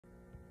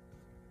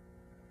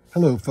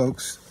Hello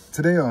folks,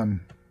 today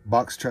on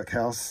Box Truck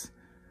House,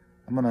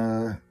 I'm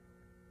gonna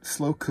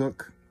slow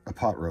cook a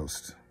pot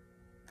roast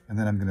and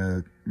then I'm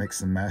gonna make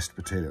some mashed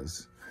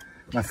potatoes.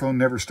 My phone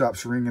never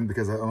stops ringing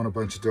because I own a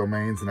bunch of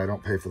domains and I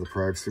don't pay for the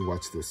privacy.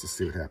 Watch this to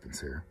see what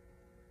happens here.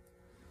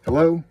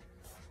 Hello?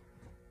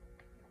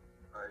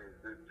 Hi,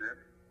 is this Jim?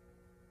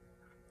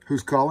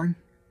 Who's calling?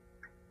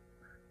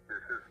 This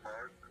is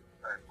Mark.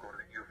 I'm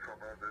calling you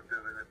from a web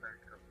development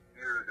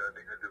company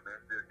regarding a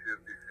domain that you have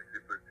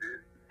recently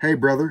purchased. Hey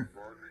brother,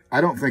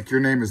 I don't think your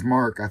name is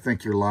Mark. I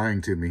think you're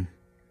lying to me.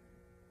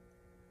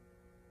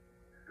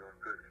 Don't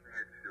trust me,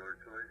 it's your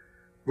choice.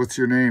 What's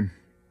your name?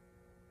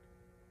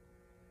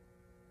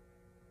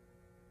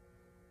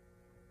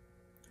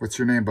 What's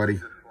your name, buddy?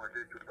 Just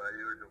wanted to buy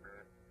your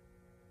domain.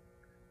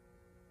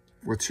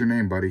 What's your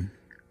name, buddy?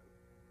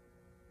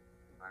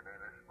 My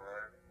name is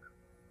Mark.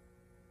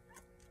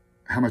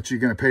 How much are you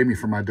gonna pay me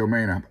for my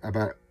domain?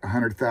 About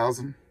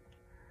 100,000?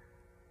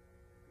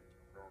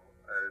 No, I'll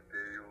pay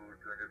you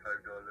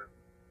 $25.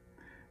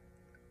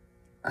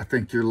 I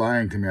think you're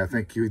lying to me. I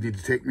think you need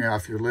to take me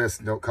off your list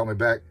and don't call me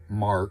back,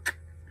 Mark.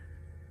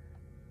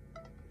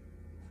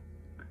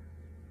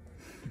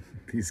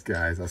 These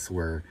guys, I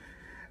swear.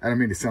 I don't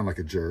mean to sound like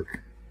a jerk,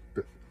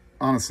 but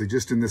honestly,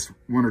 just in this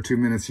 1 or 2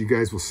 minutes, you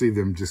guys will see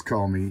them just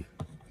call me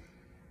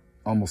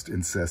almost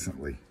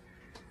incessantly.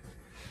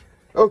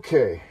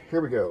 Okay,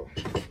 here we go.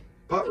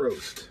 Pot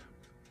roast.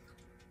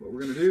 What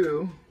we're gonna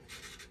do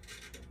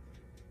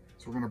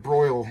is we're gonna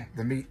broil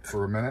the meat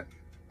for a minute,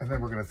 and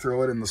then we're gonna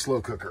throw it in the slow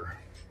cooker.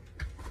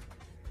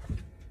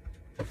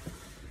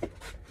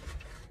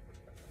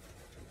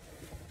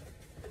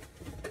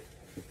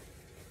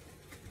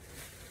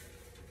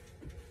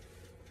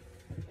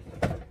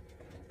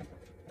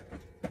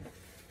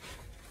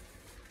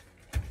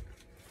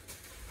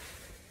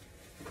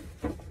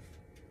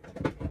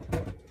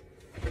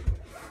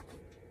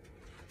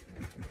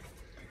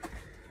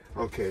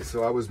 Okay,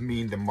 so I was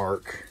mean to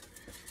Mark,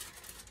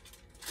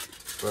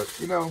 but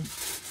you know,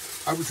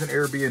 I was an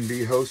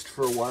Airbnb host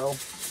for a while,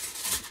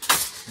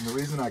 and the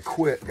reason I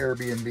quit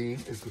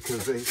Airbnb is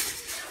because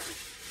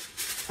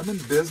I'm in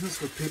business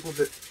with people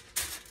that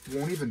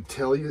won't even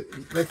tell you.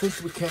 They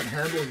think we can't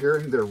handle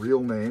hearing their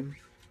real name.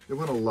 They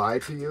want to lie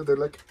to you. They're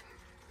like,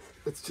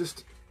 it's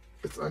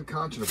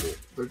unconscionable.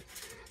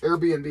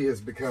 Airbnb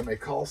has become a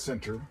call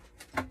center,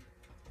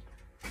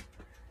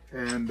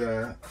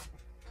 and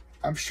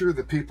I'm sure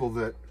the people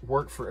that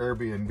work for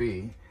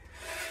Airbnb,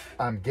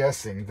 I'm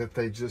guessing that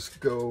they just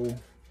go,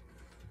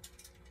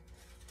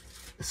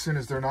 as soon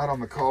as they're not on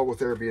the call with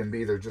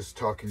Airbnb, they're just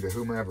talking to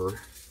whomever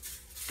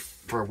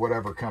for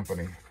whatever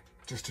company.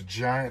 Just a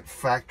giant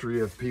factory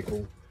of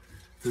people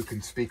who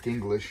can speak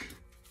English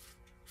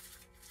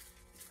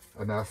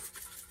enough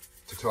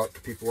to talk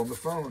to people on the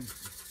phone.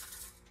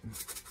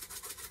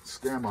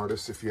 Scam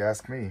artists, if you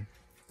ask me.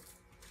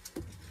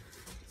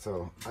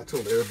 So I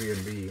told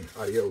Airbnb,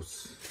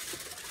 adios.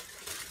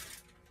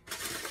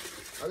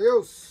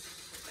 Adios.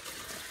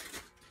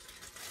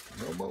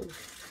 No more.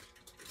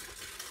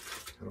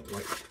 I don't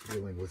like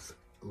dealing with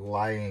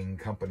lying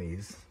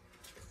companies.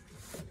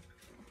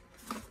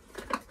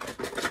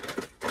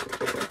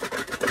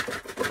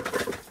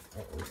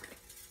 Uh-oh.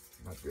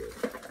 Not good.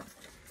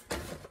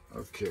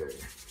 Okay.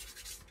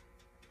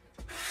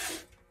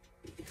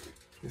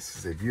 This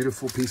is a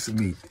beautiful piece of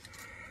meat.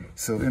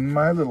 So in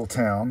my little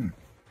town,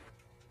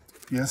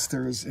 yes,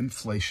 there is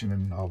inflation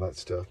and all that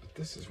stuff, but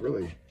this is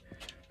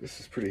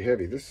pretty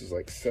heavy. This is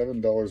like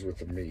 $7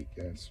 worth of meat,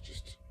 and it's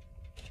just,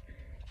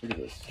 look at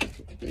this. It's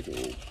a big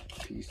old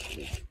piece of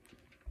it.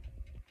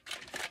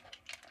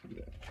 Look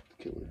at that,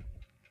 killer.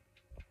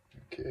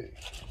 Okay.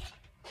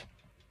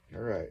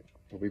 All right,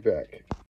 we'll be back.